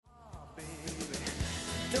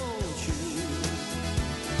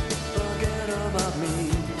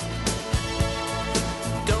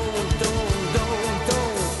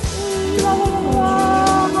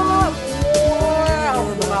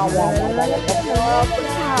You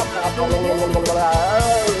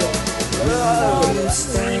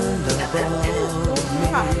stand above me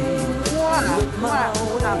with my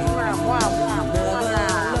whole heart.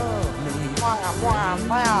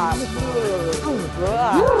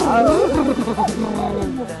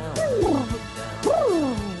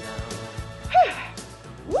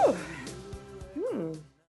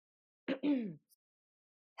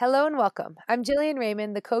 Hello and welcome. I'm Jillian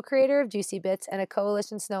Raymond, the co-creator of Juicy Bits and a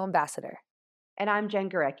Coalition Snow ambassador. And I'm Jen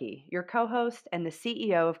Gurecki, your co-host and the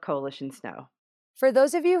CEO of Coalition Snow. For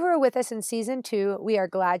those of you who are with us in Season 2, we are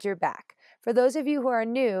glad you're back. For those of you who are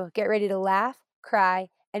new, get ready to laugh, cry,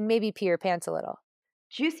 and maybe pee your pants a little.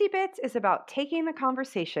 Juicy Bits is about taking the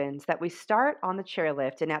conversations that we start on the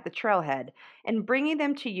chairlift and at the trailhead and bringing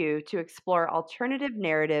them to you to explore alternative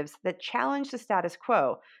narratives that challenge the status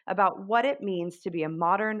quo about what it means to be a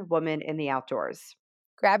modern woman in the outdoors.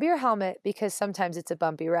 Grab your helmet because sometimes it's a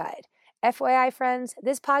bumpy ride. FYI, friends,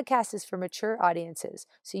 this podcast is for mature audiences,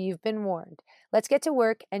 so you've been warned. Let's get to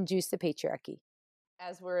work and juice the patriarchy.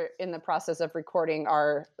 As we're in the process of recording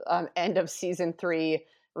our end of season 3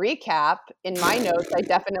 recap, in my notes, I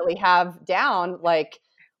definitely have down like,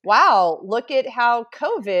 wow, look at how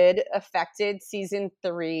COVID affected season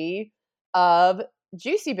 3 of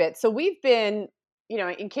Juicy Bits. So we've been,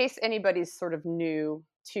 in case anybody's sort of new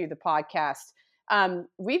to the podcast,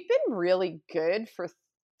 we've been really good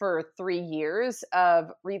for 3 years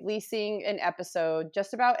of releasing an episode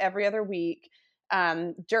just about every other week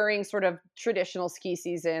during sort of traditional ski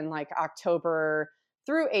season, like October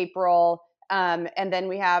through April. And then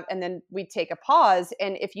we take a pause.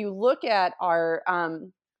 And if you look at our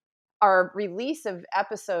release of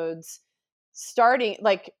episodes starting,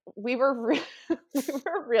 like we were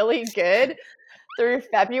really good through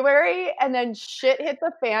February, and then shit hit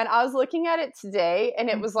the fan. I was looking at it today and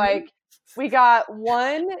it was like, we got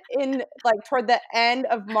one in like toward the end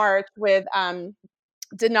of March with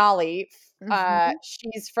Denali.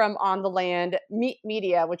 She's from On the Land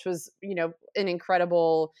Media, which was, an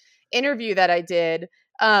incredible interview that I did.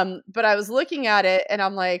 But I was looking at it and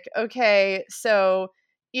I'm like, okay, so,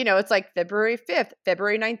 it's like February 5th,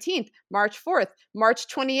 February 19th, March 4th, March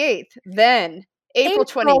 28th, then April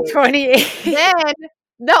 28th.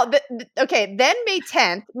 Then May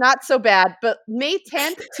 10th, not so bad, but May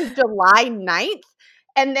 10th to July 9th.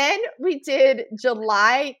 And then we did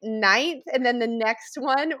July 9th, and then the next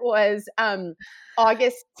one was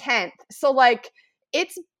August 10th. So like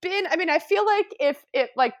it's been, I feel like if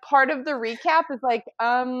it like part of the recap is like,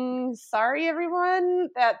 sorry everyone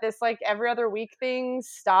that this like every other week thing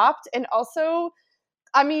stopped. And also,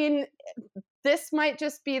 this might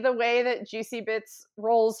just be the way that Juicy Bits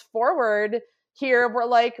rolls forward here.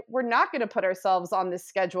 We're not going to put ourselves on this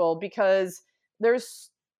schedule because there's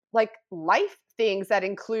like life things that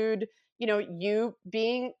include, you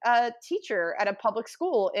being a teacher at a public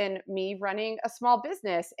school and me running a small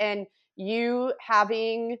business and you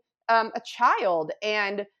having a child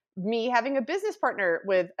and me having a business partner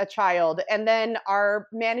with a child, and then our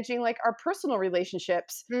managing like our personal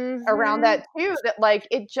relationships around that too, that like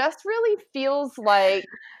it just really feels like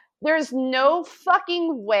there's no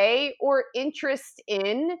fucking way or interest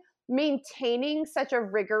in maintaining such a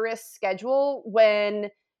rigorous schedule when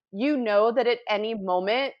you know that at any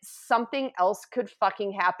moment something else could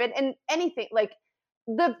fucking happen, and anything like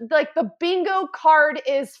the bingo card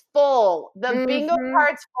is full. The bingo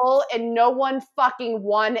card's full and no one fucking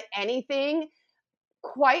won anything.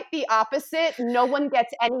 Quite the opposite. No one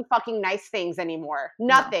gets any fucking nice things anymore.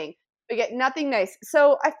 Nothing. No. We get nothing nice.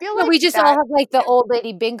 So I feel like we just all have like the old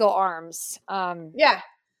lady bingo arms. Yeah.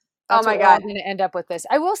 Oh my God. I'm going to end up with this.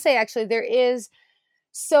 I will say, actually, there is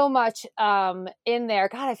so much in there.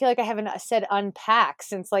 God, I feel like I haven't said unpack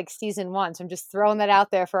since like season 1. So I'm just throwing that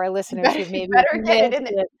out there for our listeners who maybe missed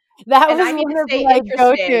it. That was one of my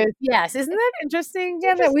go-tos. Yes, isn't that interesting,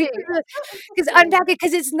 Jen? Because unpack it,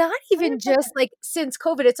 because it's not even just like since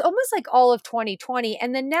COVID. It's almost like all of 2020,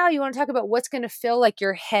 and then now you want to talk about what's going to fill like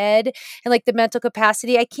your head and like the mental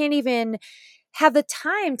capacity. I can't even have the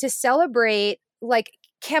time to celebrate like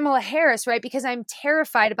Kamala Harris, right? Because I'm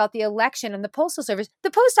terrified about the election and the postal service.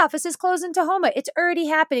 The post office is closed in Tahoma. It's already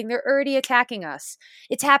happening. They're already attacking us.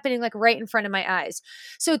 It's happening like right in front of my eyes.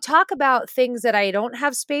 So talk about things that I don't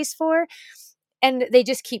have space for, and they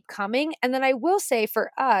just keep coming. And then I will say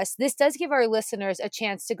for us, this does give our listeners a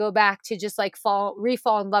chance to go back to just like fall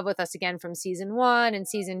in love with us again from season 1 and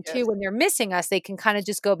season 2. When they're missing us, they can kind of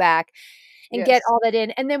just go back and get all that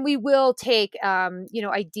in. And then we will take,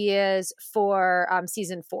 ideas for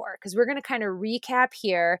season 4, because we're going to kind of recap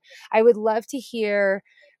here. I would love to hear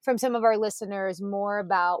from some of our listeners more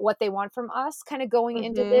about what they want from us kind of going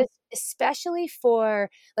into Mhm. this, especially for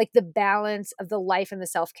like the balance of the life and the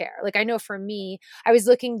self-care. Like I know for me, I was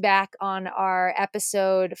looking back on our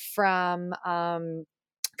episode from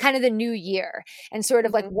kind of the new year and sort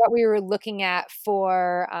of like Mhm. what we were looking at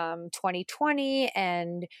for 2020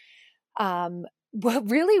 and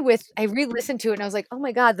what really with I re-listened to it and I was like, oh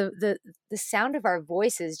my God, the sound of our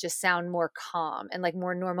voices just sound more calm and like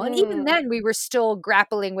more normal. And even Mm. then we were still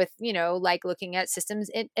grappling with, like looking at systems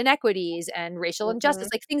inequities and racial injustice,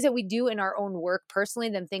 Mhm. like things that we do in our own work personally,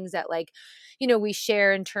 then things that like, we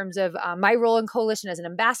share in terms of my role in Coalition as an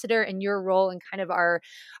ambassador and your role in kind of our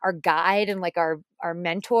guide and like our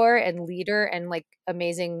mentor and leader and like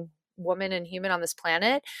amazing woman and human on this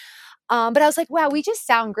planet. But I was like, wow, we just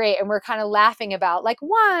sound great. And we're kind of laughing about like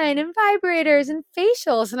wine and vibrators and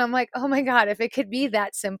facials. And I'm like, oh my God, if it could be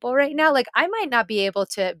that simple right now, like I might not be able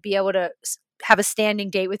to have a standing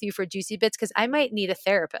date with you for Juicy Bits because I might need a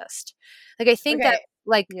therapist. Like I think that Okay.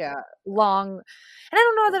 like Yeah. long, and I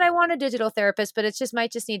don't know that I want a digital therapist, but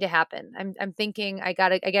might just need to happen. I'm thinking I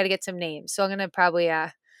gotta get some names. So I'm gonna probably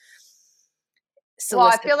Well,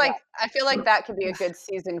 I solicit feel like that. that could be a good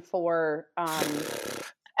season 4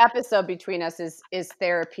 episode between us is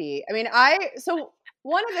therapy. I mean, so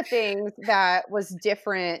one of the things that was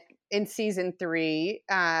different in season 3,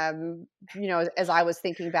 as I was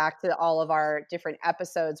thinking back to all of our different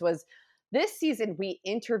episodes, was this season we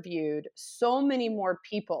interviewed so many more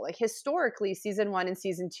people. Like historically, season 1 and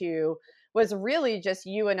season 2 was really just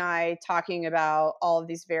you and I talking about all of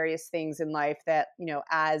these various things in life that,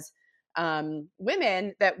 as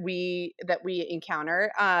women that we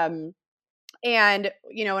encounter. And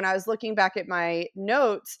when I was looking back at my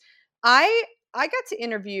notes, I got to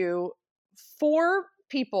interview 4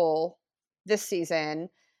 people this season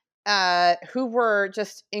who were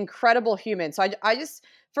just incredible humans. So I just,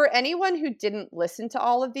 for anyone who didn't listen to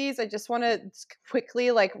all of these, I just want to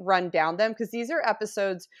quickly like run down them because these are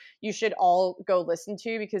episodes you should all go listen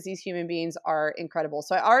to because these human beings are incredible.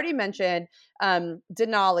 So I already mentioned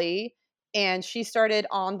Denali, and she started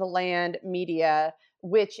On the Land Media,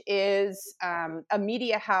 which is a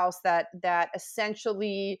media house that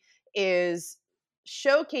essentially is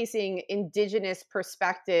showcasing Indigenous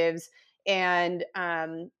perspectives and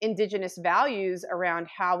Indigenous values around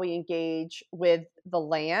how we engage with the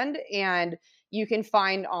land. And you can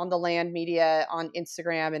find On the Land Media on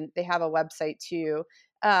Instagram, and they have a website too.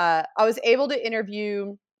 I was able to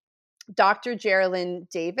interview Dr. Geraldine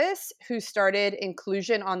Davis, who started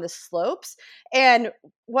Inclusion on the Slopes. And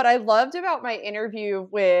what I loved about my interview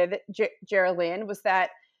with Geraldine was that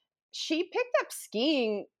she picked up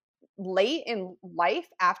skiing late in life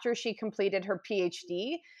after she completed her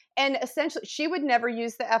PhD. And essentially, she would never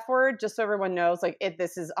use the F word, just so everyone knows, like, if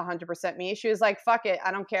this is 100% me. She was like, fuck it.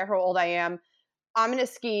 I don't care how old I am. I'm going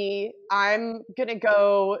to ski. I'm going to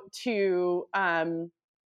go to,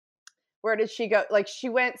 where did she go? Like, she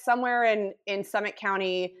went somewhere in Summit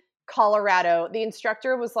County, Colorado. The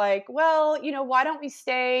instructor was like, well, why don't we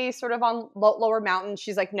stay sort of on lower mountains?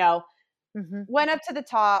 She's like, no. Mhm. Went up to the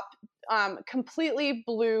top, completely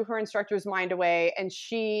blew her instructor's mind away. And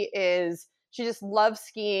she just loves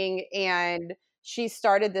skiing. And she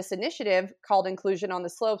started this initiative called Inclusion on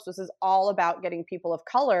the Slopes, which is all about getting people of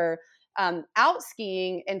color out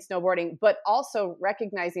skiing and snowboarding, but also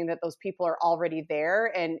recognizing that those people are already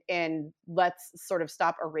there, and let's sort of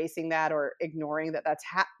stop erasing that or ignoring that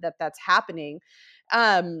that's happening.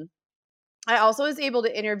 I also was able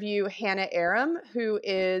to interview Hannah Aram, who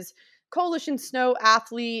is Coalition Snow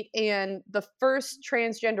athlete and the first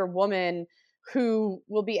transgender woman who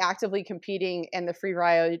will be actively competing in the free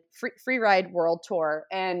ride world tour.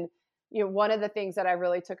 And one of the things that I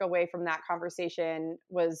really took away from that conversation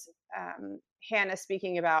was Hannah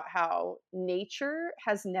speaking about how nature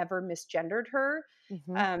has never misgendered her,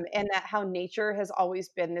 Mhm. and that how nature has always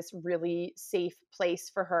been this really safe place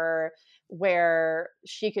for her where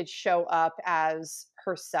she could show up as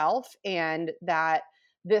herself, and that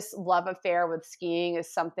this love affair with skiing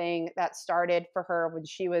is something that started for her when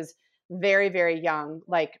she was very, very young,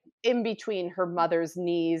 like in between her mother's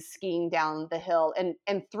knees, skiing down the hill,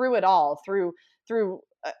 and through it all, through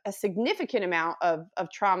a significant amount of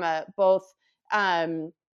trauma, both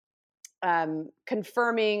um,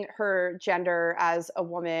 confirming her gender as a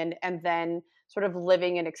woman, and then sort of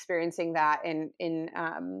living and experiencing that in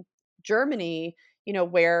Germany,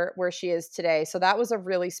 where she is today. So that was a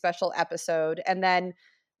really special episode. And then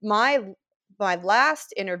my my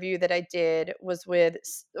last interview that I did was with,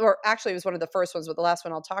 or actually it was one of the first ones, but the last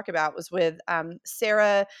one I'll talk about was with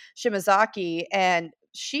Sarah Shimazaki, and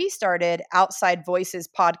she started Outside Voices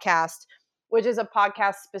podcast, which is a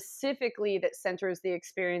podcast specifically that centers the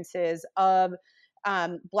experiences of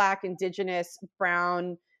Black, Indigenous,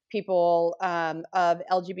 Brown people, of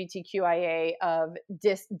LGBTQIA, of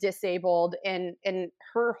disabled, and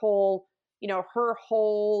her whole, her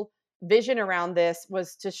whole vision around this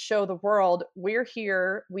was to show the world, we're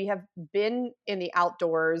here, we have been in the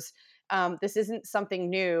outdoors. This isn't something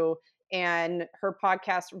new. And her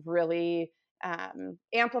podcast really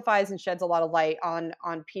amplifies and sheds a lot of light on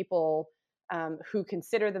people who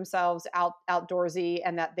consider themselves outdoorsy,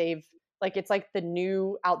 and that they've, like, it's like the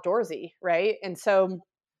new outdoorsy, right? And so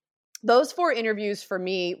those 4 interviews for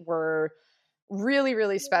me were really,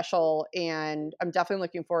 really special, and I'm definitely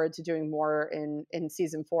looking forward to doing more in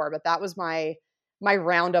season 4. But that was my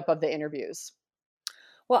roundup of the interviews.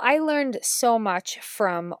 Well, I learned so much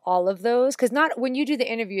from all of those, because not when you do the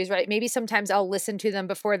interviews, right? Maybe sometimes I'll listen to them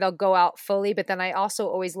before they'll go out fully, but then I also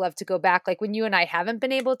always love to go back. Like when you and I haven't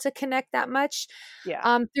been able to connect that much,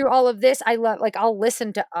 through all of this, I love, like, I'll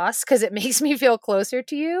listen to us because it makes me feel closer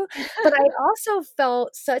to you. But I also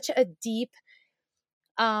felt such a deep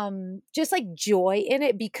just like joy in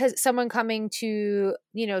it, because someone coming to,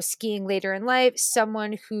 skiing later in life,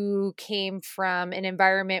 someone who came from an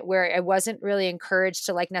environment where I wasn't really encouraged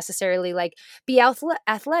to, like, necessarily, like, be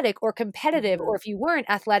athletic or competitive, or if you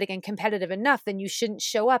weren't athletic and competitive enough, then you shouldn't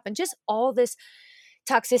show up, and just all this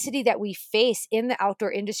toxicity that we face in the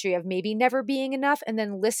outdoor industry of maybe never being enough, and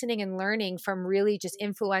then listening and learning from really just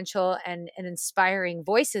influential and inspiring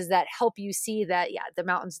voices that help you see that, the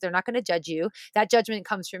mountains, they're not going to judge you. That judgment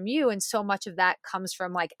comes from you. And so much of that comes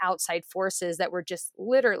from, like, outside forces that we're just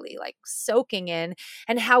literally, like, soaking in,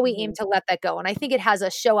 and how we aim to let that go. And I think it has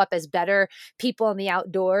us show up as better people in the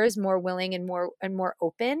outdoors, more willing and more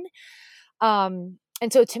open. And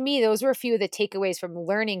so to me, those were a few of the takeaways from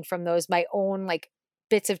learning from those, my own, like,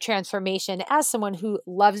 bits of transformation as someone who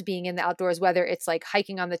loves being in the outdoors, whether it's like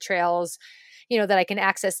hiking on the trails, that I can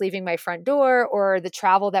access leaving my front door, or the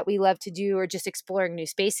travel that we love to do, or just exploring new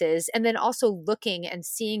spaces. And then also looking and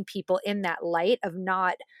seeing people in that light of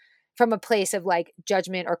not from a place of, like,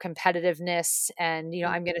 judgment or competitiveness. And,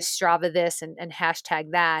 I'm going to Strava this and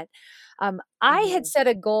hashtag that. I had set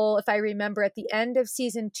a goal, if I remember, at the end of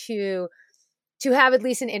season 2, to have at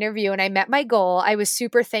least an interview, and I met my goal. I was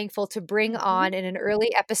super thankful to bring on in an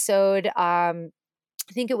early episode, I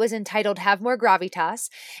think it was entitled Have More Gravitas,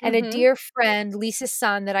 and a dear friend, Lisa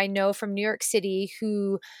Sun, that I know from New York City,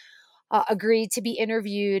 who agreed to be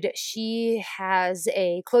interviewed. She has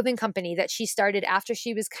a clothing company that she started after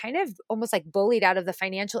she was kind of almost like bullied out of the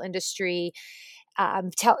financial industry,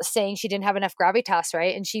 saying she didn't have enough gravitas,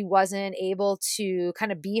 right? And she wasn't able to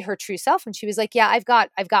kind of be her true self. And she was like, I've got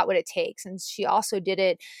what it takes. And she also did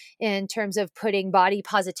it in terms of putting body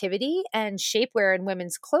positivity and shapewear in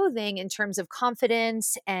women's clothing in terms of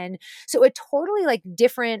confidence. And so a totally, like,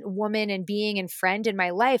 different woman and being and friend in my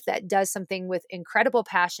life that does something with incredible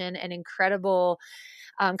passion and incredible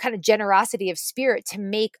kind of generosity of spirit to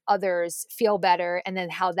make others feel better, and then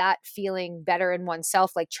how that feeling better in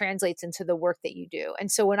oneself, like, translates into the work that you do.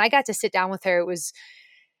 And so when I got to sit down with her, it was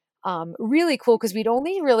really cool, because we'd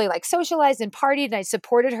only really, like, socialized and partied, and I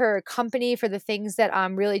supported her company for the things that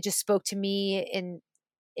really just spoke to me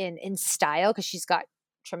in style, because she's got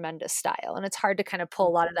tremendous style, and it's hard to kind of pull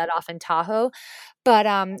a lot of that off in Tahoe. But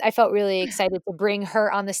I felt really excited to bring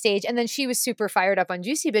her on the stage. And then she was super fired up on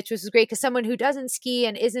Juicy Bitch, which was great, because someone who doesn't ski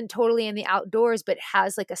and isn't totally in the outdoors, but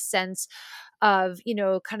has, like, a sense of,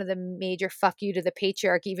 kind of the major fuck you to the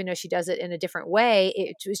patriarchy, even though she does it in a different way.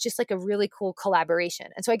 It was just, like, a really cool collaboration.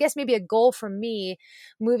 And so I guess maybe a goal for me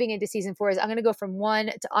moving into season 4 is I'm going to go from 1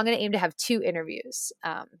 to, I'm going to aim to have 2 interviews.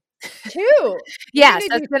 2? Yes,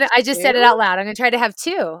 I just said it out loud. I'm going to try to have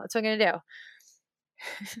 2. That's what I'm going to do.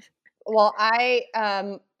 Well, I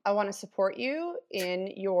want to support you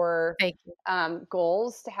in your Thank you.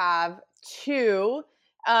 Goals to have 2.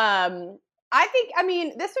 I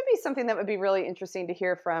think, this would be something that would be really interesting to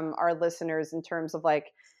hear from our listeners in terms of,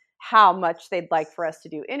 like, how much they'd like for us to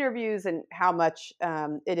do interviews, and how much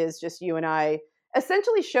it is just you and I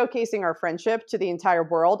essentially showcasing our friendship to the entire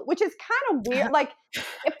world, which is kind of weird. Like,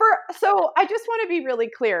 so I just want to be really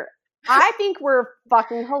clear. I think we're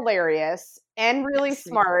fucking hilarious and really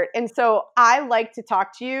smart. And so I like to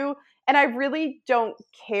talk to you, and I really don't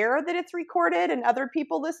care that it's recorded and other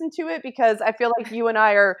people listen to it, because I feel like you and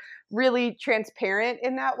I are really transparent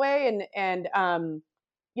in that way, and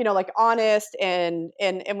like, honest, and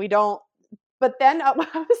we don't. But then I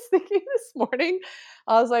was thinking this morning,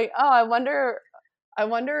 I was like, oh, I wonder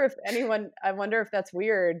if that's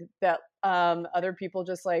weird that other people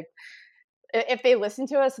just, like, if they listen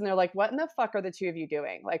to us and they're like, what in the fuck are the two of you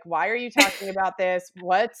doing? Like, why are you talking about this?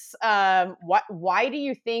 Why do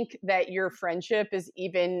you think that your friendship is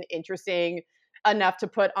even interesting enough to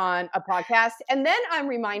put on a podcast? And then I'm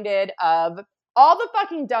reminded of all the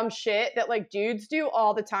fucking dumb shit that like dudes do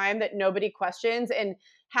all the time that nobody questions. And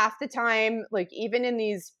half the time, like even in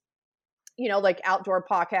these, you know, like outdoor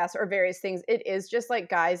podcasts or various things, it is just like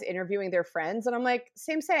guys interviewing their friends. And I'm like,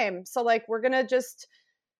 same. So like, we're going to just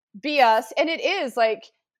be us. And it is like,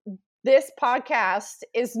 this podcast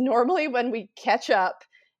is normally when we catch up,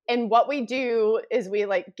 and what we do is we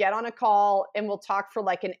like get on a call and we'll talk for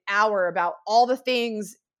like an hour about all the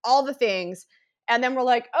things. And then we're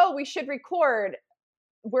like, oh, we should record.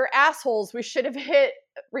 We're assholes. We should have hit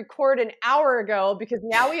record an hour ago, because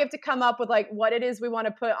now we have to come up with like what it is we want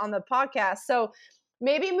to put on the podcast. So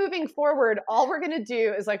maybe moving forward, all we're going to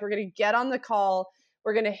do is like, we're going to get on the call,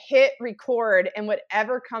 we're going to hit record, and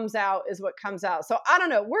whatever comes out is what comes out. So I don't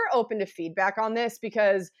know. We're open to feedback on this,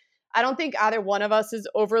 because I don't think either one of us is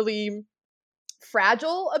overly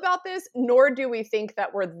fragile about this, nor do we think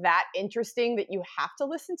that we're that interesting that you have to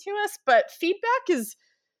listen to us. But feedback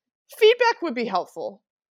would be helpful.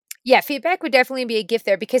 Yeah, feedback would definitely be a gift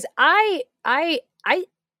there, because I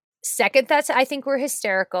second that. I think we're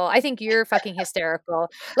hysterical. I think you're fucking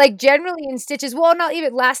hysterical. Like generally in stitches. Well, not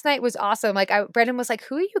even last night was awesome. Like Brendan was like,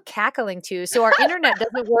 who are you cackling to? So our internet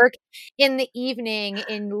doesn't work in the evening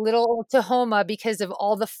in Little Oklahoma because of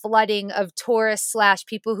all the flooding of tourists /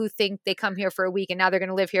 people who think they come here for a week and now they're going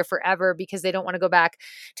to live here forever because they don't want to go back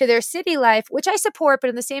to their city life, which I support.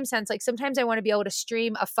 But in the same sense, like sometimes I want to be able to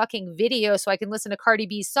stream a fucking video so I can listen to Cardi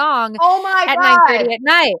B's song at 9:30 at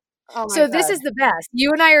night. Oh my So God. this is the best.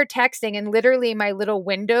 You and I are texting, and literally my little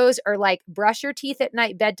windows are like brush your teeth at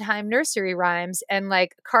night, bedtime nursery rhymes, and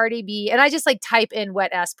like Cardi B. And I just like type in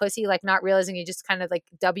wet ass pussy, like not realizing you just kind of like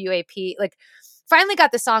WAP, like finally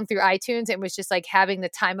got the song through iTunes and was just like having the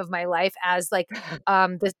time of my life as like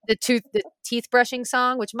the teeth brushing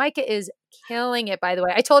song, which Micah is killing it, by the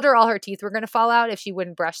way. I told her all her teeth were going to fall out if she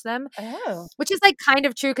wouldn't brush them, which is like kind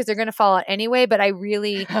of true because they're going to fall out anyway. But I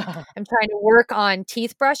really am trying to work on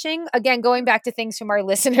teeth brushing. Again, going back to things from our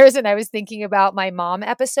listeners, and I was thinking about my mom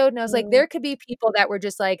episode, and I was like, there could be people that were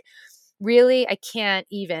just like, really, I can't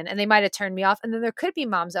even, and they might have turned me off. And then there could be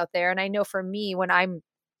moms out there. And I know for me, when I'm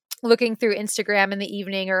looking through Instagram in the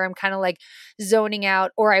evening, or I'm kind of like zoning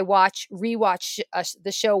out, or I rewatch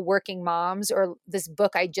the show Working Moms, or this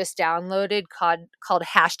book I just downloaded called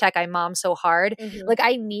 #I Mom So Hard. Like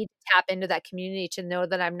I need to tap into that community to know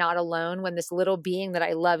that I'm not alone when this little being that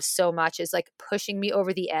I love so much is like pushing me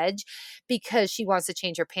over the edge because she wants to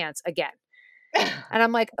change her pants again. And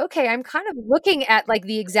I'm like, okay, I'm kind of looking at like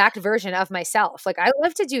the exact version of myself. Like I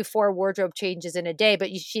love to do 4 wardrobe changes in a day, but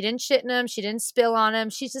she didn't shit in them. She didn't spill on them.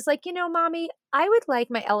 She's just like, mommy, I would like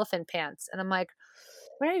my elephant pants. And I'm like,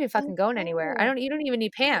 we're not even fucking going anywhere. You don't even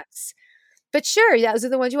need pants. But sure, those are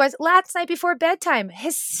the ones you watched last night before bedtime.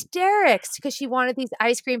 Hysterics because she wanted these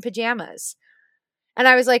ice cream pajamas. And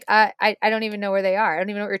I was like, I don't even know where they are. I don't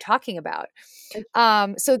even know what you're talking about.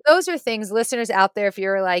 So those are things, listeners out there, if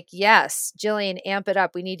you're like, yes, Jillian, amp it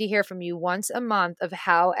up. We need to hear from you once a month of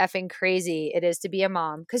how effing crazy it is to be a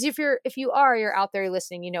mom. Because if you are, you're out there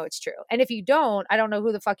listening, you know it's true. And if you don't, I don't know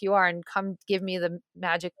who the fuck you are, and come give me the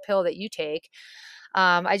magic pill that you take.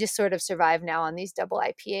 I just sort of survive now on these double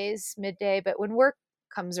IPAs midday. But when work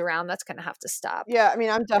comes around, that's going to have to stop. Yeah, I mean,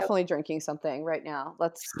 I'm definitely drinking something right now.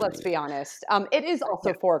 Let's be honest. It is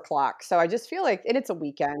also 4:00, so I just feel like it's a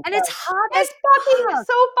weekend, and it's hot. It's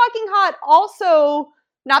so fucking hot. Also,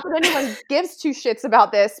 not that anyone gives 2 shits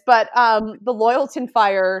about this, but the Loyalton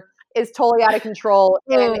fire is totally out of control,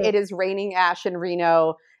 and it is raining ash in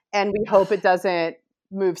Reno, and we hope it doesn't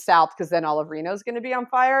move south, because then all of Reno is going to be on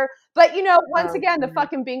fire. But once again, the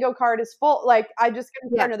fucking bingo card is full. Like, I just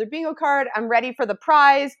got another bingo card. I'm ready for the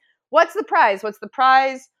prize. What's the prize? What's the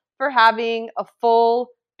prize for having a full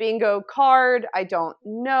bingo card? I don't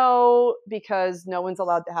know, because no one's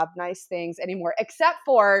allowed to have nice things anymore, except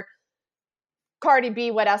for Cardi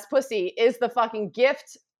B. Wet ass pussy is the fucking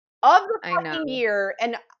gift of the fucking year.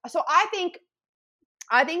 And so I think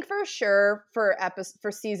for sure for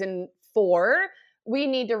season 4, we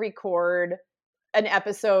need to record an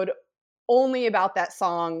episode only about that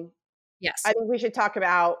song. Yes. I think we should talk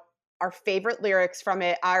about our favorite lyrics from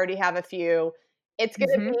it. I already have a few. It's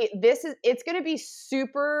going to be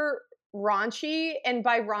super raunchy. And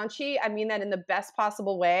by raunchy, I mean that in the best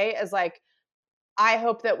possible way, as like, I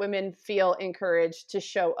hope that women feel encouraged to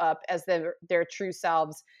show up as their true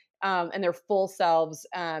selves, and their full selves,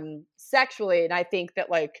 sexually. And I think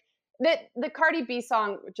that like the Cardi B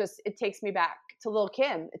song just, it takes me back to Lil'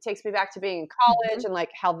 Kim. It takes me back to being in college and like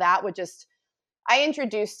how that would just, I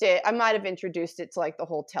might have introduced it to like the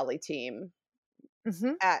whole Telly team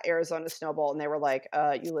at Arizona Snowball, and they were like,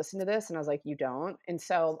 you listen to this? And I was like, you don't? And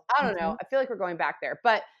so I don't know. I feel like we're going back there,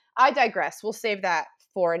 but I digress. We'll save that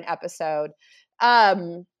for an episode.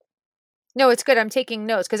 No, it's good. I'm taking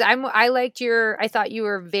notes because I thought you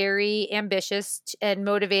were very ambitious and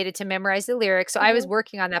motivated to memorize the lyrics. So I was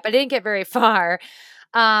working on that, but I didn't get very far.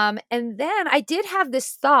 And then I did have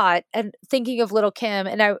this thought and thinking of Lil' Kim,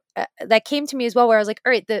 and that came to me as well, where I was like,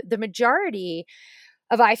 all right, the majority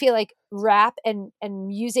of, I feel like, rap and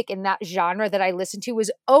music in that genre that I listened to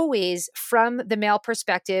was always from the male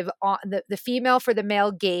perspective, on the female for the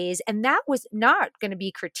male gaze. And that was not going to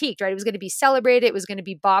be critiqued, right? It was going to be celebrated. It was going to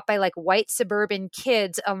be bought by like white suburban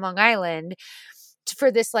kids on Long Island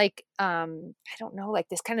for this like, I don't know, like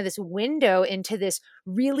this kind of this window into this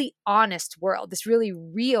really honest world, this really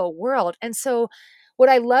real world. And so what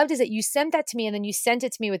I loved is that you sent that to me, and then you sent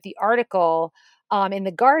it to me with the article in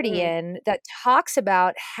The Guardian that talks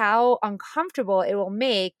about how uncomfortable it will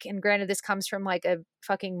make, and granted this comes from like a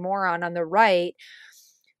fucking moron on the right,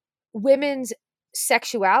 women's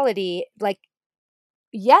sexuality. Like,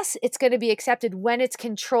 yes, it's going to be accepted when it's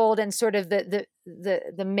controlled and sort of the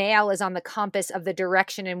male is on the compass of the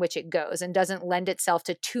direction in which it goes and doesn't lend itself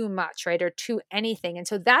to too much, right? Or to anything. And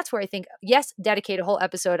so that's where I think, yes, dedicate a whole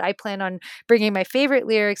episode. I plan on bringing my favorite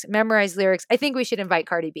lyrics, memorized lyrics. I think we should invite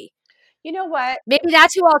Cardi B. You know what? Maybe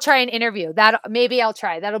that's who I'll try and interview. Maybe I'll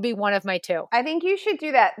try. That'll be one of my two. I think you should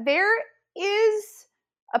do that. There is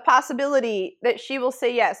a possibility that she will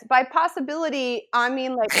say yes. By possibility, I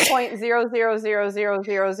mean like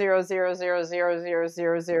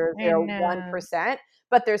 0.000000000000001%.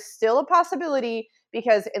 But there's still a possibility,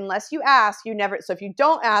 because unless you ask, you never. So if you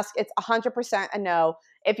don't ask, it's 100% a no.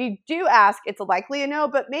 If you do ask, it's likely a no.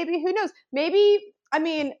 But maybe, who knows? Maybe, I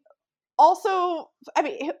mean. Also, I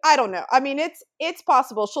mean, I don't know. I mean, it's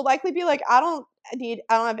possible. She'll likely be like, I don't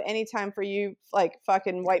have any time for you, like,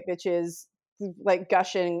 fucking white bitches, like,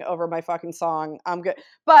 gushing over my fucking song. I'm good.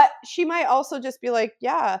 But she might also just be like,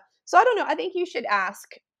 yeah. So I don't know. I think you should ask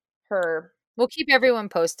her. We'll keep everyone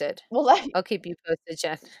posted. I'll keep you posted,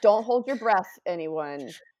 Jen. Don't hold your breath,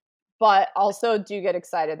 anyone. But also do get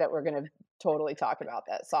excited that we're going to totally talk about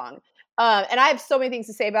that song. And I have so many things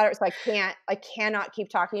to say about it, so I cannot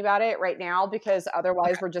keep talking about it right now, because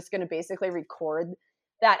otherwise we're just going to basically record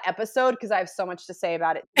that episode, because I have so much to say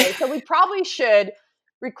about it today. So we probably should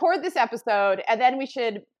record this episode, and then we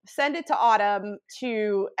should send it to Autumn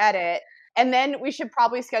to edit, and then we should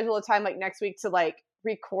probably schedule a time like next week to like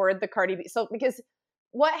record the Cardi B. So because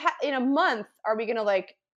in a month are we going to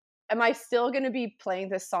like? Am I still going to be playing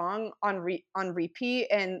this song on repeat?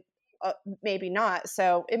 And maybe not.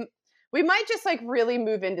 So we might just like really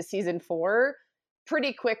move into season 4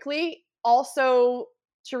 pretty quickly. Also,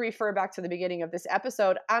 to refer back to the beginning of this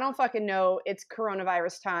episode, I don't fucking know. It's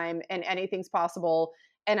coronavirus time and anything's possible.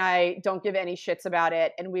 And I don't give any shits about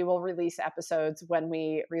it. And we will release episodes when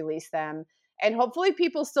we release them. And hopefully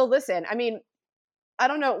people still listen. I mean, I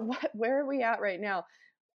don't know. Where are we at right now?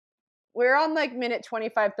 We're on like minute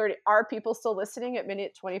 25, 30. Are people still listening at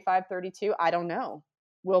minute 25, 32? I don't know.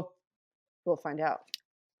 We'll find out.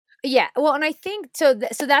 Yeah. Well, and I think so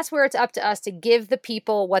that's where it's up to us to give the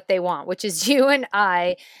people what they want, which is you and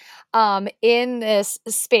I in this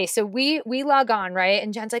space. So we log on, right?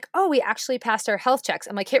 And Jen's like, oh, we actually passed our health checks.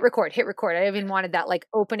 I'm like, hit record. I even wanted that like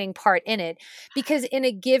opening part in it, because in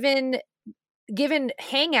a given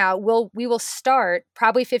hangout, we will start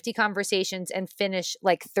probably 50 conversations and finish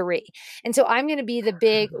like 3. And so I'm going to be the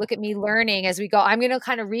big look at me learning as we go. I'm going to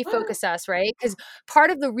kind of refocus us, right? Because part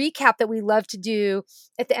of the recap that we love to do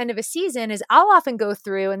at the end of a season is I'll often go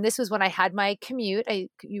through, and this was when I had my commute. I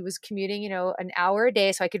was commuting, an hour a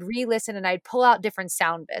day, so I could re-listen and I'd pull out different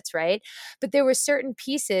sound bits, right? But there were certain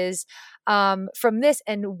pieces from this,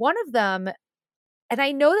 and one of them, and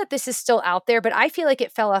I know that this is still out there, but I feel like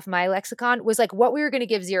it fell off my lexicon, was like what we were going to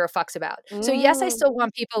give 0 fucks about. So yes, I still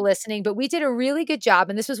want people listening, but we did a really good job.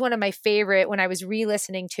 And this was one of my favorite when I was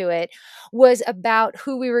re-listening to it, was about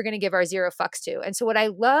who we were going to give our 0 fucks to. And so what I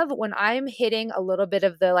love when I'm hitting a little bit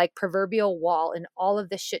of the like proverbial wall in all of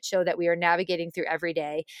the shit show that we are navigating through every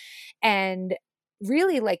day, and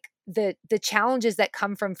really like the challenges that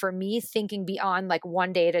come from, for me, thinking beyond like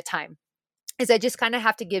one day at a time. is I just kind of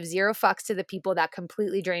have to give zero fucks to the people that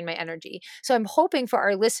completely drain my energy. So I'm hoping for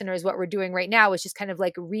our listeners, what we're doing right now is just kind of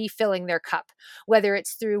like refilling their cup, whether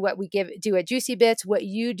it's through what we do at Juicy Bits, what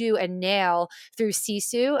you do and nail through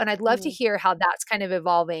Sisu. And I'd love to hear how that's kind of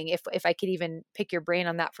evolving, if I could even pick your brain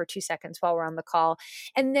on that for 2 seconds while we're on the call.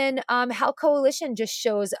 And then how Coalition just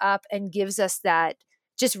shows up and gives us that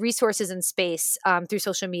just resources and space through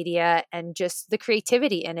social media and just the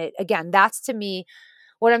creativity in it. Again, that's to me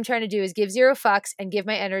what I'm trying to do is give zero fucks and give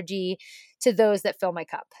my energy to those that fill my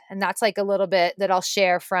cup. And that's like a little bit that I'll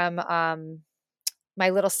share from my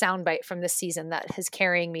little soundbite from this season that is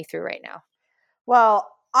carrying me through right now. Well,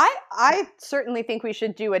 I certainly think we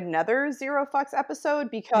should do another Zero Fucks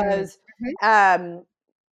episode because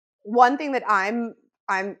one thing that I'm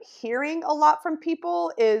hearing a lot from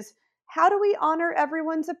people is, how do we honor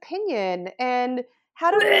everyone's opinion and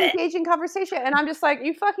how do we engage in conversation? And I'm just like,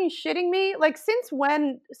 you fucking shitting me? Like, since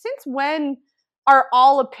when are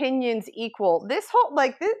all opinions equal? This whole,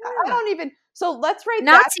 like, this, I don't even, so let's write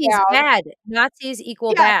Nazis that down. bad. Nazis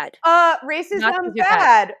equal bad. Racism Nazis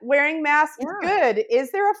bad. Wearing masks good.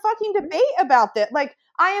 Is there a fucking debate about that? Like,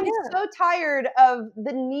 I am so tired of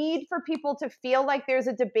the need for people to feel like there's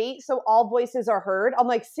a debate so all voices are heard. I'm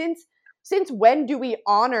like, since when do we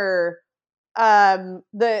honor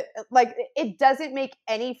the, like, it doesn't make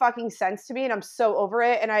any fucking sense to me, and I'm so over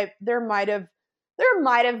it. And there might have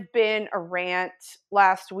been a rant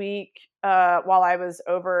last week while I was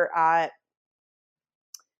over at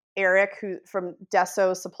Eric, who from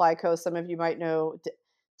Deso Supply Co. Some of you might know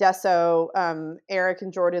Deso. Eric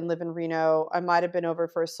and Jordan live in Reno. I might have been over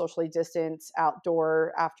for a socially distanced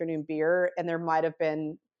outdoor afternoon beer, and there might have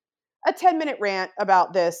been a 10-minute rant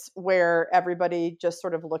about this where everybody just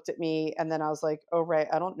sort of looked at me, and then I was like, oh, right,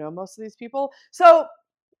 I don't know most of these people. So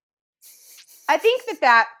I think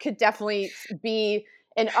that could definitely be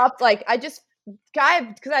an up, like, because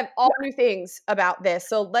I have all new things about this.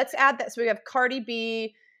 So let's add that. So we have Cardi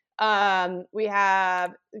B, we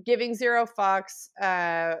have giving zero fucks. So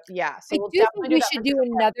I do think we should do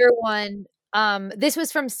another one. This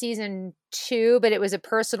was from season 2, but it was a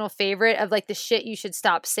personal favorite of like the shit you should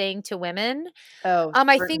stop saying to women.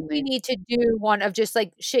 I think we need to do one of just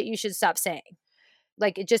like shit you should stop saying.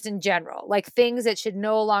 Like, it just in general, like things that should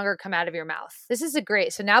no longer come out of your mouth. This is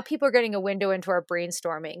so now people are getting a window into our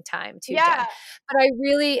brainstorming time too, Jen.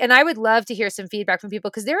 But I would love to hear some feedback from people,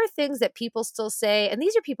 because there are things that people still say, and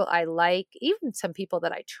these are people I like, even some people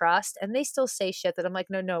that I trust, and they still say shit that I'm like,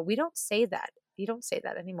 no, we don't say that. You don't say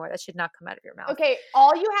that anymore. That should not come out of your mouth. Okay,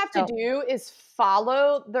 all you have to do is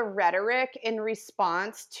follow the rhetoric in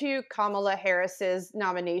response to Kamala Harris's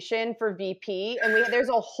nomination for VP, and there's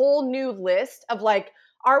a whole new list of like,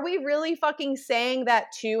 are we really fucking saying that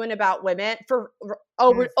to and about women? We're gonna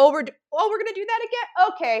do that again?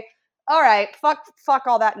 Okay, all right, fuck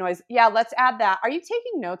all that noise. Yeah, let's add that. Are you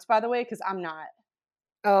taking notes, by the way? Because I'm not.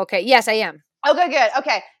 Oh, okay. Yes, I am. Okay, good.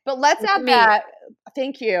 Okay, but let's add that.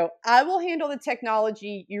 Thank you. I will handle the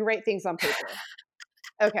technology. You write things on paper.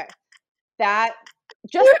 Okay. That,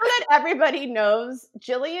 just so that everybody knows,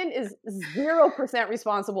 Jillian is 0%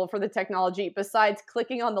 responsible for the technology besides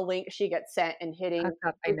clicking on the link she gets sent and hitting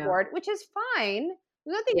record, which is fine.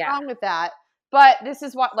 There's nothing wrong with that. But this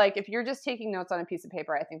is what, like, if you're just taking notes on a piece of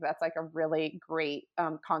paper, I think that's like a really great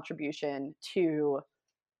contribution to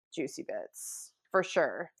Juicy Bits. For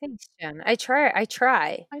sure. Thanks, Jen. I try. I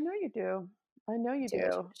know you do.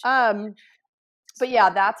 But yeah,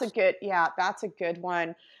 that's a good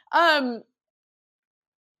one.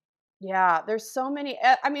 Yeah, there's so many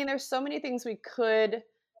things we could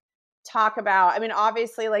talk about. I mean,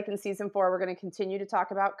 obviously, like in season 4, we're going to continue to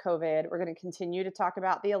talk about COVID. We're going to continue to talk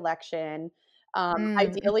about the election.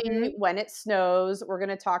 Ideally, when it snows, we're going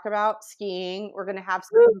to talk about skiing. We're going to have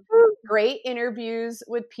some great interviews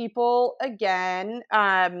with people again.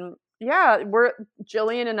 Jillian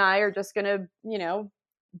and I are just going to,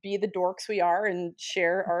 be the dorks we are and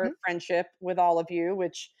share our friendship with all of you,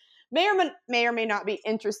 which may or may not be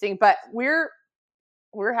interesting, but we're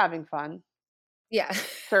having fun. Yeah,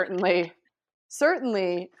 certainly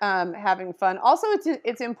having fun. Also,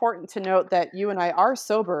 it's important to note that you and I are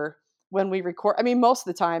sober when we record. I mean, most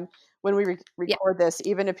of the time when we record this,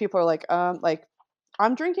 even if people are like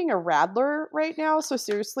I'm drinking a Radler right now. So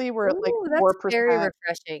seriously, we're at like 4%. That's very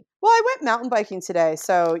refreshing. Well, I went mountain biking today,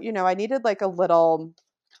 so I needed like a little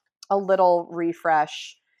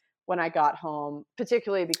refresh when I got home,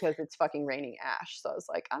 particularly because it's fucking raining ash. So I was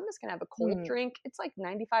like, I'm just gonna have a cold drink. It's like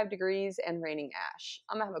 95 degrees and raining ash.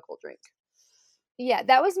 I'm gonna have a cold drink. Yeah,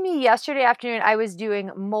 that was me yesterday afternoon. I was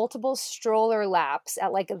doing multiple stroller laps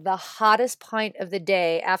at like the hottest point of the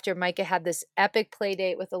day after Micah had this epic play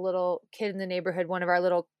date with a little kid in the neighborhood, one of our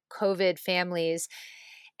little COVID families.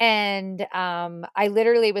 And I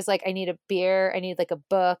literally was like, I need a beer, I need like a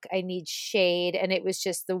book, I need shade. And it was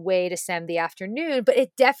just the way to send the afternoon. But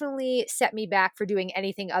it definitely set me back for doing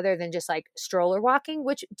anything other than just like stroller walking,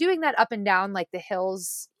 which doing that up and down like the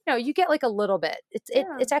hills, you get like a little bit.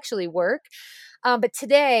 It's actually work. But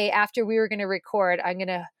today, after we were going to record, I'm going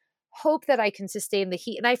to hope that I can sustain the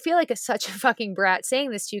heat. And I feel like such a fucking brat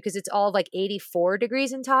saying this to you because it's all like 84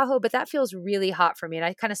 degrees in Tahoe, but that feels really hot for me. And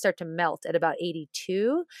I kind of start to melt at about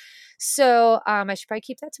 82. So I should probably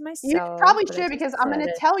keep that to myself. You probably should, because I'm going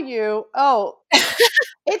to tell you,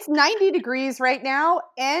 it's 90 degrees right now,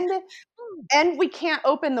 and we can't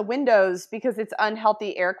open the windows because it's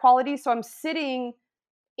unhealthy air quality. So I'm sitting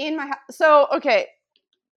in my house. So, okay,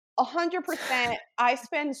 100%. I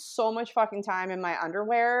spend so much fucking time in my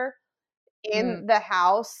underwear in the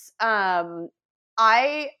house.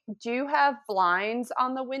 I do have blinds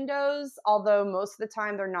on the windows, although most of the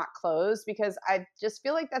time they're not closed, because I just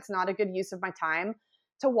feel like that's not a good use of my time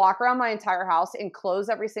to walk around my entire house and close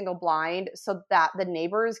every single blind so that the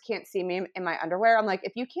neighbors can't see me in my underwear. I'm like,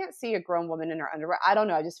 if you can't see a grown woman in her underwear, I don't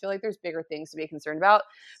know. I just feel like there's bigger things to be concerned about.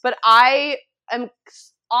 But I am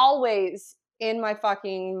always in my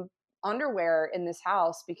fucking underwear in this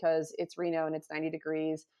house because it's Reno and it's 90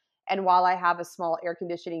 degrees. And while I have a small air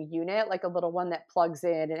conditioning unit, like a little one that plugs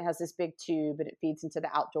in and it has this big tube and it feeds into the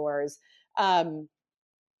outdoors,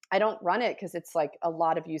 I don't run it because it's like a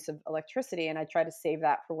lot of use of electricity, and I try to save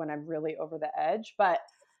that for when I'm really over the edge. But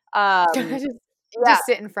just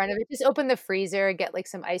sit in front of it. Just open the freezer and get like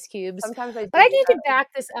some ice cubes. Sometimes I do. But I need to back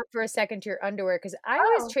this up for a second to your underwear because I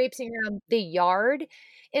was traipsing around the yard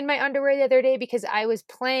in my underwear the other day because I was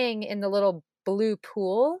playing in the little blue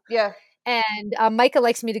pool. Yeah. And Micah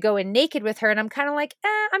likes me to go in naked with her. And I'm kind of like,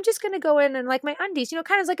 I'm just going to go in like my undies,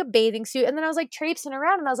 kind of like a bathing suit. And then I was like traipsing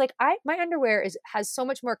around and I was like, my underwear has so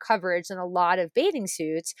much more coverage than a lot of bathing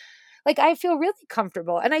suits. Like I feel really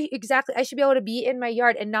comfortable. And I should be able to be in my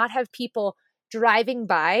yard and not have people driving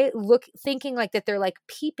by thinking like that they're like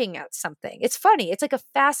peeping at something. It's funny. It's like a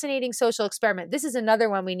fascinating social experiment. This is another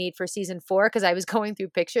one we need for season 4 because I was going through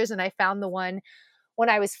pictures and I found the one when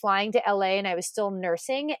I was flying to LA and I was still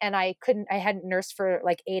nursing and I hadn't nursed for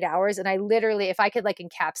like 8 hours. And I literally, if I could like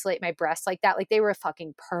encapsulate my breasts like that, like they were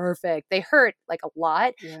fucking perfect. They hurt like a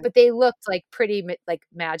lot, but they looked like pretty like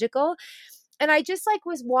magical. And I just like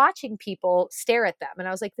was watching people stare at them. And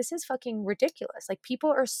I was like, this is fucking ridiculous. Like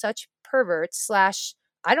people are such perverts /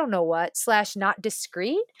 I don't know what / not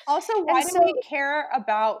discreet. Also, why do we care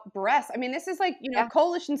about breasts? I mean, this is like,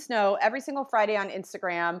 Coalition Snow every single Friday on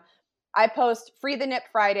Instagram. I post Free the Nip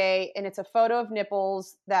Friday, and it's a photo of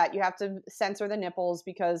nipples that you have to censor the nipples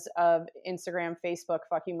because of Instagram, Facebook,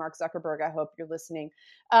 fucking Mark Zuckerberg. I hope you're listening.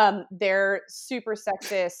 They're super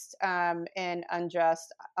sexist and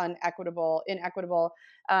unjust, inequitable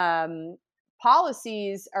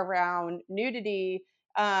policies around nudity.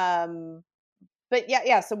 But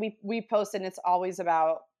yeah. So we post, and it's always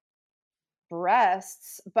about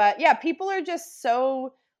breasts. But yeah, people have just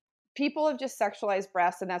sexualized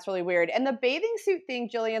breasts, and that's really weird. And the bathing suit thing,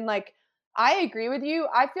 Jillian, like, I agree with you.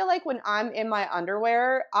 I feel like when I'm in my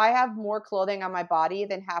underwear, I have more clothing on my body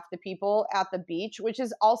than half the people at the beach, which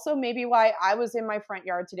is also maybe why I was in my front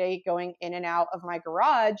yard today going in and out of my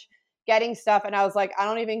garage getting stuff. And I was like, I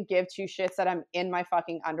don't even give two shits that I'm in my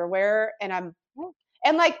fucking underwear. And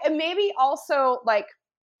maybe also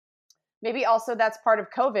that's part of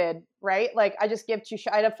COVID, right? Like I just give two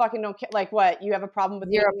shits. I fucking don't care. Like what? You have a problem with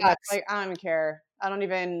 $0? Like I don't even care. I don't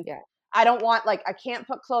even. Yeah. I don't want I can't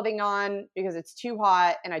put clothing on because it's too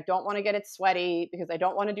hot, and I don't want to get it sweaty because I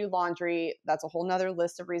don't want to do laundry. That's a whole nother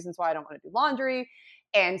list of reasons why I don't want to do laundry.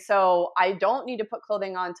 And so I don't need to put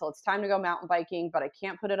clothing on until it's time to go mountain biking, but I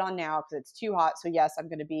can't put it on now because it's too hot. So yes, I'm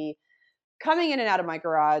going to be coming in and out of my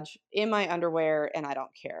garage in my underwear, and I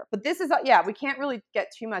don't care. But this is, we can't really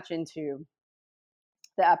get too much into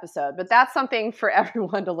the episode, but that's something for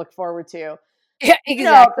everyone to look forward to. Yeah,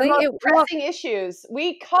 exactly. The most pressing issues.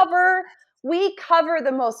 We cover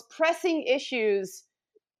the most pressing issues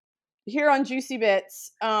here on Juicy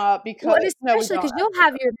Bits because especially because you'll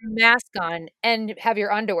have your mask on and have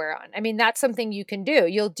your underwear on. I mean, that's something you can do.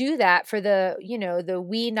 You'll do that for the the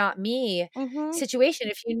we not me situation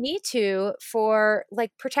if you need to for like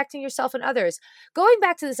protecting yourself and others. Going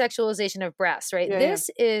back to the sexualization of breasts, right? This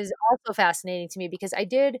is also fascinating to me because I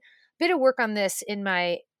did bit of work on this in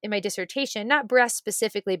my dissertation, not breast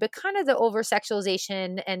specifically, but kind of the over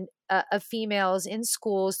sexualization and of females in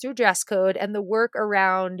schools through dress code and the work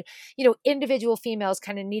around, individual females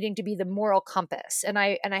kind of needing to be the moral compass. And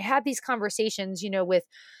I had these conversations, with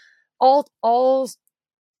all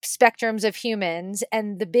spectrums of humans,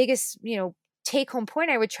 and the biggest, take home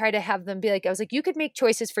point I would try to have them be like, I was like, you could make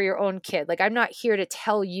choices for your own kid. Like, I'm not here to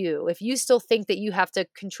tell you if you still think that you have to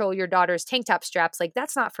control your daughter's tank top straps, like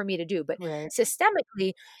that's not for me to do. But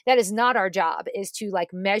systemically, that is not our job, is to like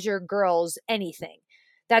measure girls anything.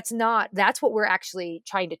 That's what we're actually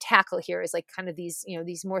trying to tackle here, is like kind of these,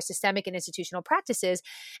 these more systemic and institutional practices.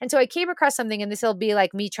 And so I came across something, and this will be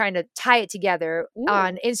like me trying to tie it together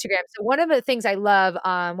on Instagram. So one of the things I love,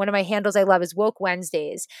 one of my handles I love is Woke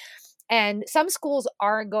Wednesdays. And some schools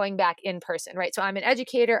aren't going back in person, right? So I'm an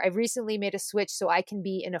educator. I've recently made a switch so I can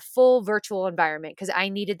be in a full virtual environment because I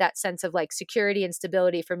needed that sense of like security and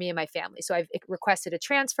stability for me and my family. So I've requested a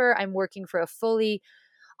transfer. I'm working for a fully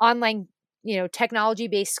online,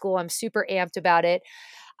 technology-based school. I'm super amped about it.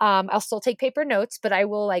 I'll still take paper notes, but I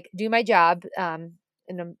will like do my job. And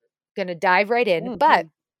I'm going to dive right in. But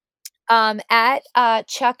at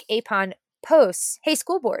Chuck Apon posts, hey,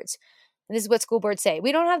 school boards. And this is what school boards say.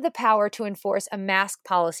 We don't have the power to enforce a mask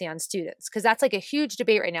policy on students, because that's like a huge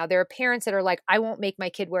debate right now. There are parents that are like, I won't make my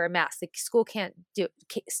kid wear a mask. The school can't do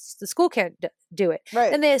it.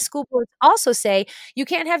 Right. And the school boards also say you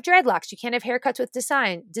can't have dreadlocks. You can't have haircuts with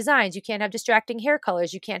designs. You can't have distracting hair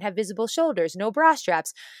colors. You can't have visible shoulders, no bra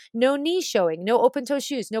straps, no knee showing, no open toe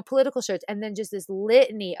shoes, no political shirts. And then just this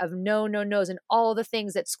litany of no's and all the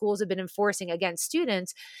things that schools have been enforcing against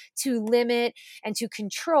students to limit and to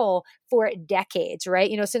control for decades,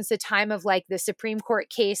 right? Since the time of like the Supreme Court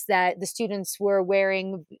case that the students were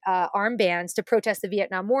wearing armbands to protest the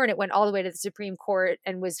Vietnam War, and it went all the way to the Supreme Court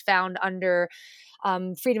and was found under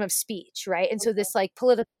freedom of speech, right? And so this like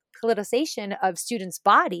politicization of students'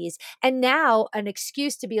 bodies, and now an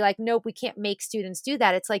excuse to be like, nope, we can't make students do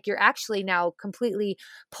that. It's like you're actually now completely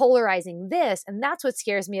polarizing this. And that's what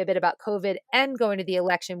scares me a bit about COVID and going to the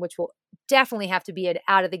election, which will definitely have to be an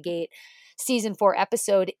out of the gate season 4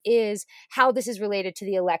 episode, is how this is related to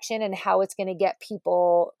the election and how it's going to get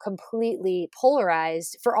people completely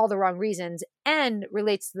polarized for all the wrong reasons, and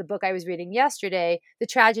relates to the book I was reading yesterday, The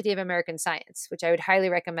Tragedy of American Science, which I would highly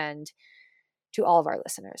recommend to all of our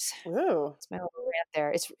listeners. Ooh. It's my little rant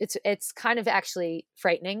there. It's kind of actually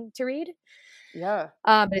frightening to read. Yeah.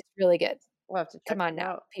 But it's really good. We'll have to check Come on it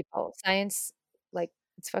now, out. people. Science, like,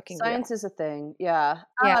 it's fucking Science real. is a thing. Yeah.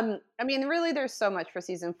 Yeah. I mean, really, there's so much for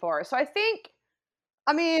season 4. So I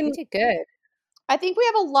You did good. I think we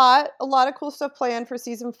have a lot of cool stuff planned for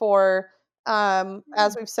season 4.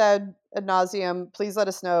 As we've said ad nauseum, please let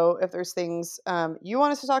us know if there's things you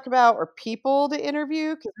want us to talk about or people to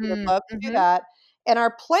interview, because we would love to do that. And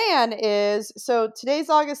our plan is, so today's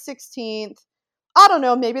August 16th. I don't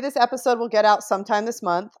know, maybe this episode will get out sometime this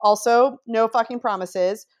month. Also, no fucking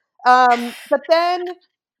promises. But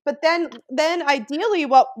then ideally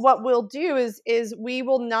what we'll do is we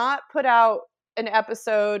will not put out an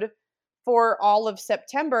episode for all of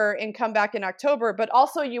September and come back in October, but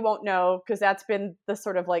also you won't know because that's been the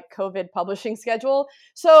sort of like COVID publishing schedule.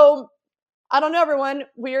 So I don't know, everyone.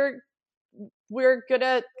 We're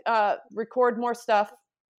gonna record more stuff,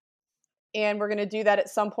 and we're gonna do that at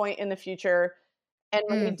some point in the future. And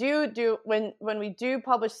when we do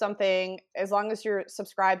publish something, as long as you're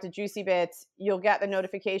subscribed to Juicy Bits, you'll get the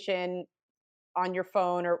notification on your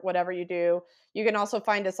phone or whatever you do. You can also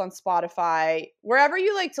find us on Spotify. Wherever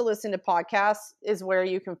you like to listen to podcasts is where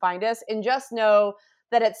you can find us. And just know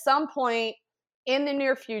that at some point in the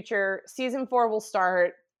near future, season 4 will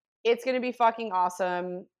start. It's going to be fucking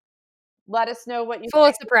awesome. Let us know what you Full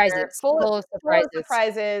of think. surprises. Full of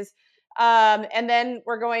surprises. And then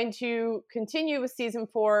we're going to continue with season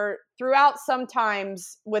 4 throughout,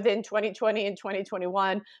 sometimes within 2020 and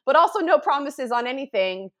 2021, but also no promises on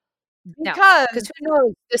anything. Because who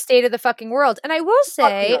knows the state of the fucking world. And I will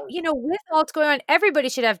say, with all that's going on, everybody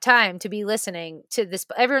should have time to be listening to this.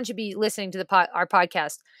 Everyone should be listening to our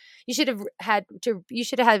podcast. You should have had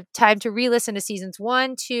time to re-listen to seasons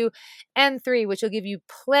 1, 2, and 3, which will give you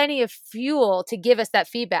plenty of fuel to give us that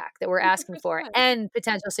feedback that we're asking for and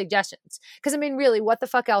potential suggestions. Because I mean, really, what the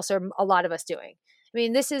fuck else are a lot of us doing? I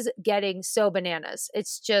mean, this is getting so bananas.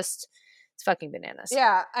 It's fucking bananas.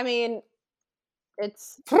 Yeah, I mean,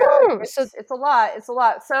 it's a lot. It's a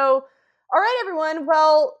lot. So, all right, everyone.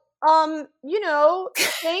 Well,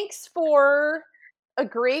 thanks for a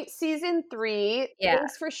great season 3. Yeah,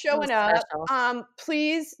 thanks for showing up.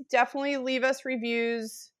 Please definitely leave us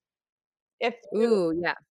reviews.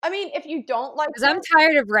 I mean, if you don't like Because I'm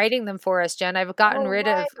tired of writing them for us, Jen. I've gotten rid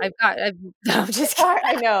of. I'm just kidding.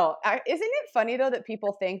 I know. Isn't it funny though that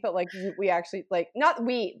people think that like we actually like not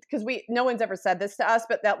we because no one's ever said this to us,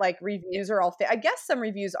 but that like reviews are all fake. I guess some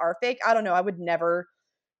reviews are fake. I don't know. I would never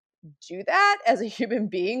do that as a human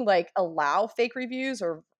being. Like allow fake reviews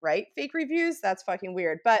or write fake reviews. That's fucking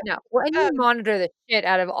weird. But No, well, and you monitor the shit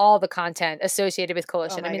out of all the content associated with oh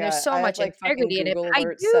Coalition. I my mean, God, there's so I have much like fucking integrity in it. Google I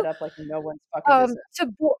alerts do set up like no one's fucking business.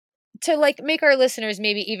 to like make our listeners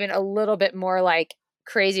maybe even a little bit more like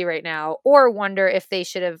crazy right now, or wonder if they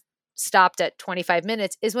should have stopped at 25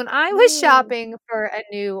 minutes, is when I was shopping for a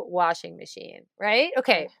new washing machine, right?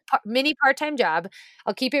 Okay, mini part-time job.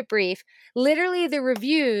 I'll keep it brief. Literally the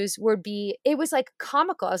reviews it was like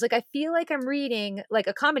comical. I was like, I feel like I'm reading like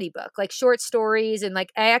a comedy book, like short stories, and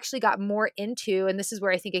like I actually got more into, and this is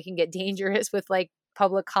where I think it can get dangerous with like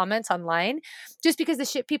public comments online, just because the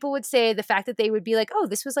shit people would say, the fact that they would be like, oh,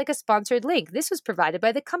 this was like a sponsored link, this was provided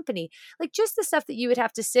by the company, like just the stuff that you would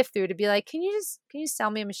have to sift through to be like, can you sell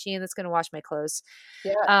me a machine that's going to wash my clothes?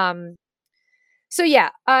 So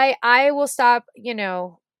yeah, I will stop,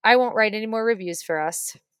 I won't write any more reviews for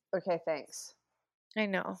us. Okay, thanks. I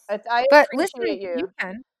know, I but appreciate listen, you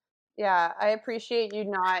can. Yeah, I appreciate you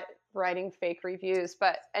not writing fake reviews,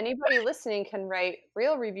 but anybody listening can write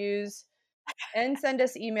real reviews and send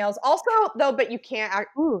us emails. Also, though, but you can't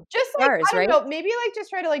just like stars, I don't right? know, maybe like just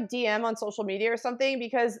try to like DM on social media or something,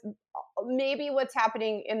 because maybe what's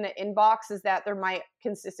happening in the inbox is that there might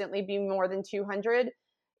consistently be more than 200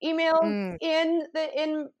 emails in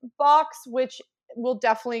the inbox, which will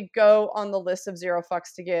definitely go on the list of zero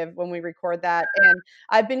fucks to give when we record that. And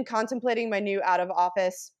I've been contemplating my new out of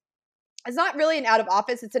office. It's not really an out of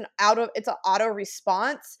office. It's an auto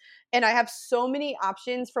response. And I have so many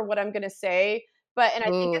options for what I'm going to say. And I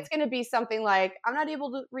think it's going to be something like, I'm not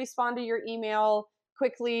able to respond to your email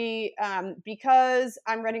quickly because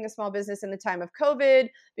I'm running a small business in the time of COVID,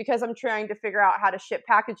 because I'm trying to figure out how to ship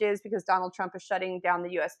packages because Donald Trump is shutting down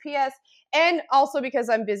the USPS, and also because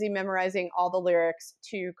I'm busy memorizing all the lyrics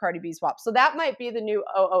to Cardi B's WAP. So that might be the new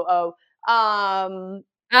OOO.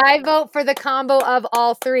 I vote for the combo of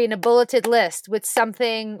all three in a bulleted list with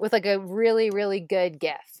like a really, really good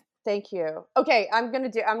gift. Thank you. Okay, I'm doing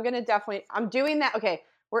that. Okay,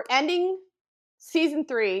 we're ending season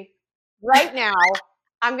 3 right now.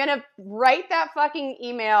 I'm going to write that fucking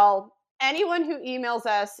email. Anyone who emails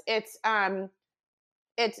us, it's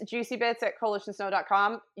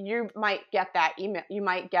juicybits@coalitionsnow.com. You might get that email. You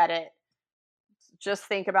might get it. Just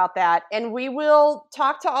think about that. And we will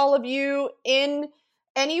talk to all of you in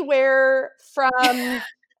anywhere from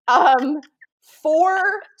 4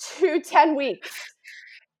 to 10 weeks.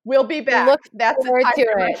 We'll be back. That's the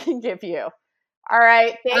time I can give you. All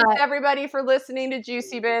right. Thanks everybody for listening to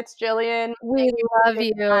Juicy Bits. Jillian, we love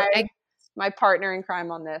you. My partner in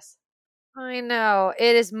crime on this. I know.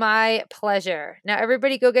 It is my pleasure. Now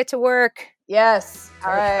everybody go get to work. Yes.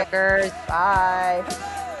 All right. Fuckers. Bye.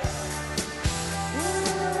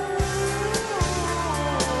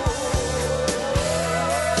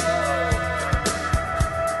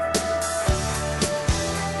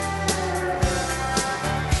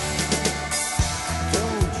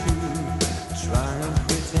 Don't you try and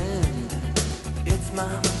pretend it's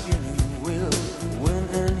my